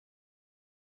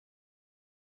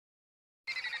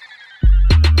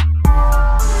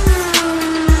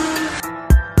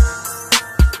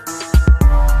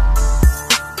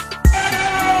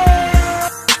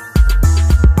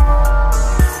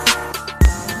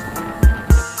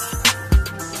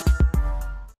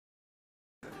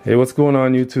Hey, what's going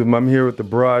on YouTube? I'm here with the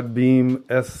Broadbeam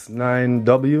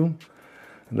S9W,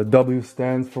 and the W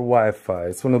stands for Wi-Fi.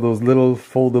 It's one of those little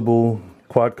foldable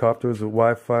quadcopters with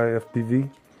Wi-Fi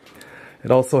FPV. It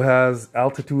also has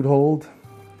altitude hold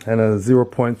and a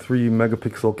 0.3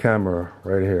 megapixel camera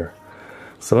right here.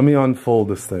 So let me unfold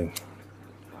this thing.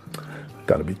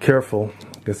 Gotta be careful.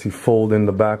 I guess you fold in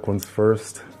the back ones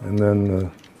first and then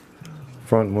the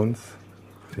front ones.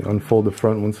 So you unfold the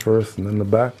front ones first and then the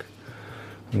back.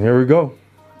 And here we go.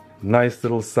 Nice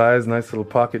little size, nice little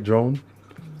pocket drone.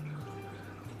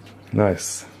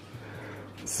 Nice.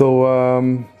 So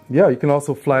yeah, you can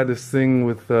also fly this thing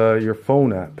with your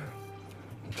phone app,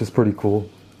 which is pretty cool.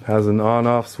 Has an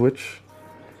on-off switch,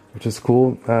 which is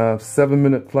cool.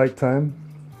 7-minute flight time.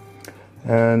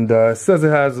 And it says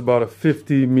it has about a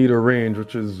 50-meter range,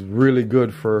 which is really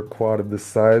good for a quad of this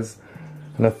size,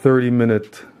 and a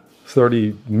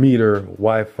 30-meter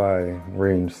Wi-Fi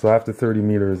range. So after 30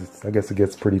 meters, I guess it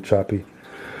gets pretty choppy.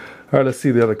 All right, let's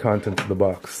see the other contents of the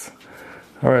box.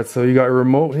 All right, so you got a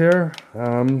remote here.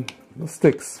 The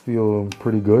sticks feel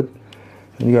pretty good.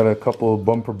 And you got a couple of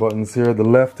bumper buttons here. The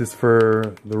left is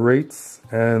for the rates,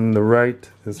 and the right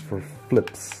is for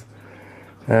flips.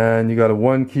 And you got a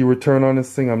 1-key return on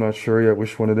this thing. I'm not sure yet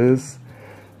which one it is.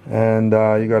 And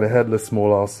you got a headless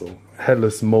mode also.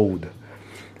 Headless mode.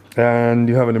 And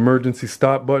you have an emergency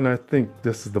stop button. I think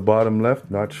this is the bottom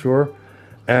left, not sure.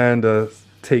 And a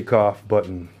takeoff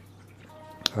button.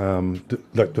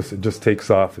 Like this, it just takes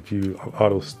off if you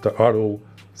auto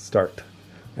start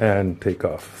and take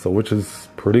off. So which is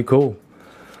pretty cool.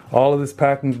 All of this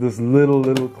packed into this little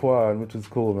quad, which is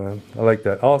cool, man. I like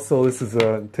that. Also, this is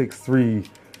it takes 3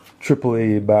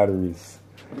 AAA batteries.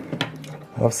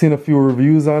 I've seen a few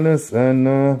reviews on this, and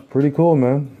pretty cool,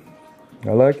 man.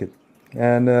 I like it.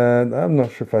 And I'm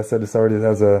not sure if I said this already. It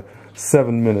has a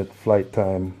 7-minute flight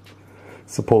time,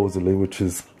 supposedly, which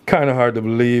is kind of hard to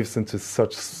believe since it's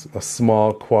such a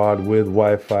small quad with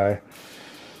Wi-Fi.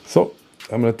 So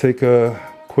I'm gonna take a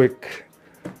quick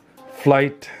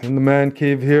flight in the man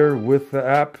cave here with the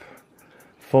app,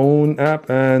 phone app,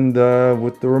 and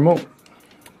with the remote.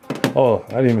 Oh,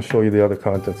 I didn't even show you the other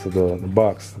contents of the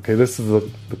box. Okay, this is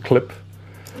the clip,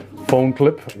 phone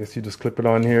clip. I guess you just clip it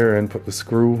on here and put the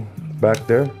screw back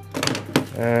there.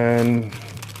 And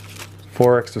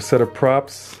 4 extra set of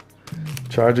props,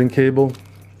 charging cable,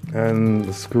 and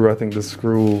the screw. I think the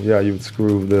screw, yeah, you would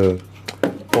screw the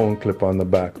phone clip on the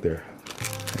back there.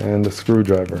 And the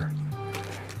screwdriver.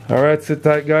 Alright, sit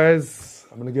tight guys.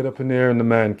 I'm gonna get up in there in the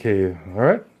man cave.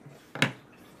 Alright?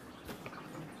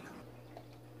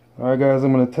 Alright guys,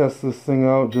 I'm gonna test this thing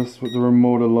out just with the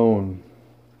remote alone.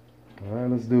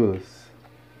 Alright, let's do this.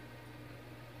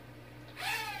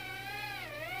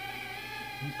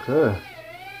 Okay.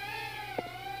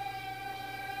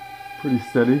 Pretty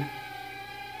steady.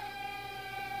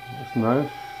 That's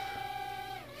nice.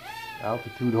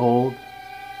 Altitude hold.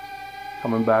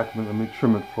 Coming back, let me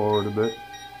trim it forward a bit.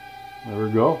 There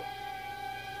we go.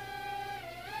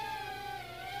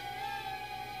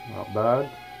 Not bad.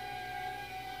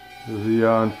 There's the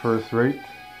on first rate.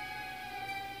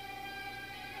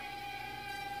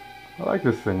 I like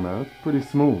this thing, man. It's pretty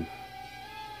smooth.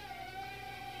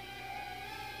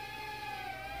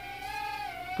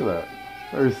 Look at that.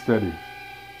 Very steady.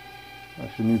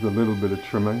 Actually needs a little bit of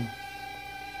trimming.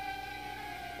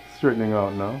 Straightening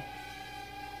out now.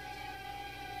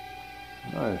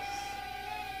 Nice.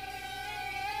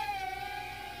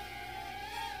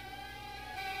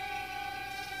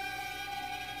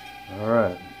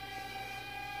 Alright.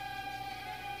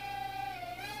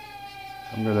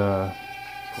 I'm gonna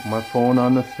put my phone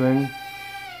on this thing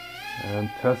and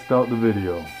test out the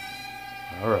video.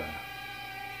 Alright.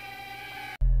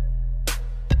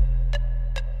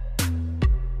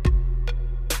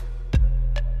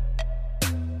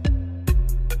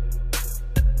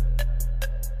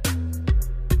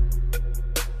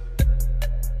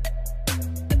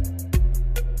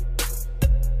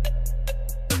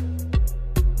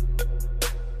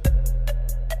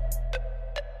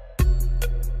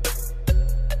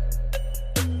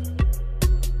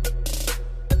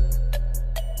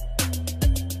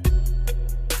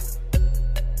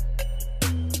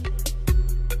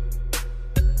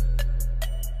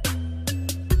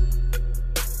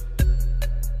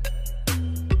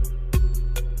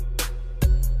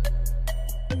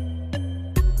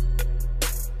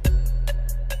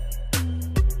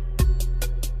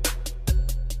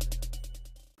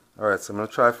 Alright, so I'm going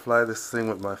to try to fly this thing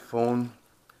with my phone.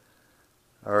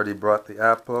 I already brought the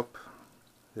app up.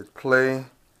 Hit play.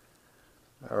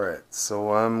 Alright,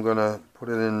 so I'm going to put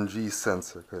it in G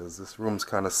sensor because this room's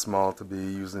kind of small to be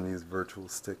using these virtual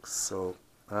sticks. So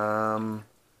Nope,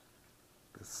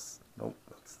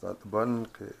 that's not the button.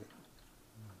 Okay.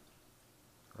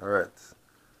 Alright.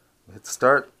 Hit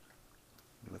start.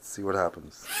 Let's see what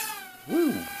happens.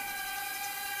 Woo!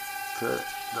 Okay,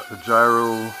 got the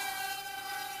gyro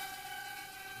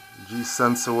G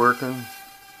sensor working.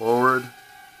 Forward,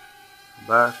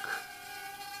 back,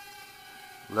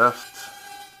 left,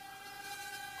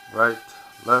 right,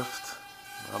 left.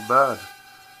 Not bad.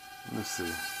 Let me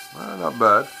see. Not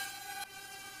bad.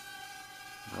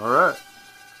 Alright.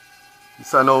 At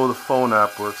least I know the phone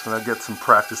app works. When I get some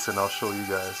practice in, I'll show you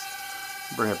guys.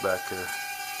 Bring it back here.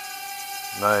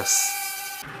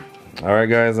 Nice. Alright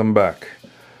guys, I'm back.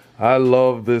 I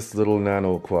love this little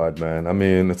nano quad, man. I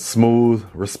mean, it's smooth,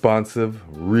 responsive,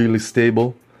 really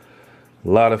stable. A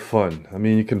lot of fun. I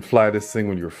mean, you can fly this thing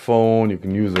with your phone. You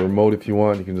can use a remote if you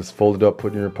want. You can just fold it up,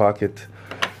 put it in your pocket.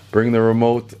 Bring the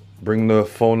remote, bring the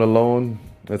phone alone.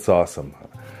 It's awesome.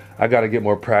 I got to get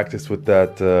more practice with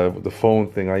that, with the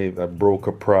phone thing. I broke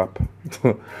a prop.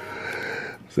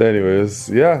 So anyways,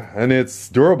 yeah, and it's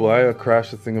durable. I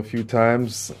crashed the thing a few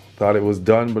times. Thought it was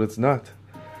done, but it's not.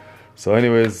 So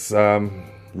anyways,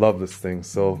 love this thing.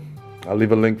 So I'll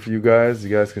leave a link for you guys.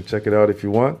 You guys can check it out if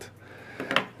you want.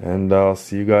 And I'll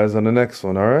see you guys on the next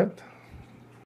one, alright?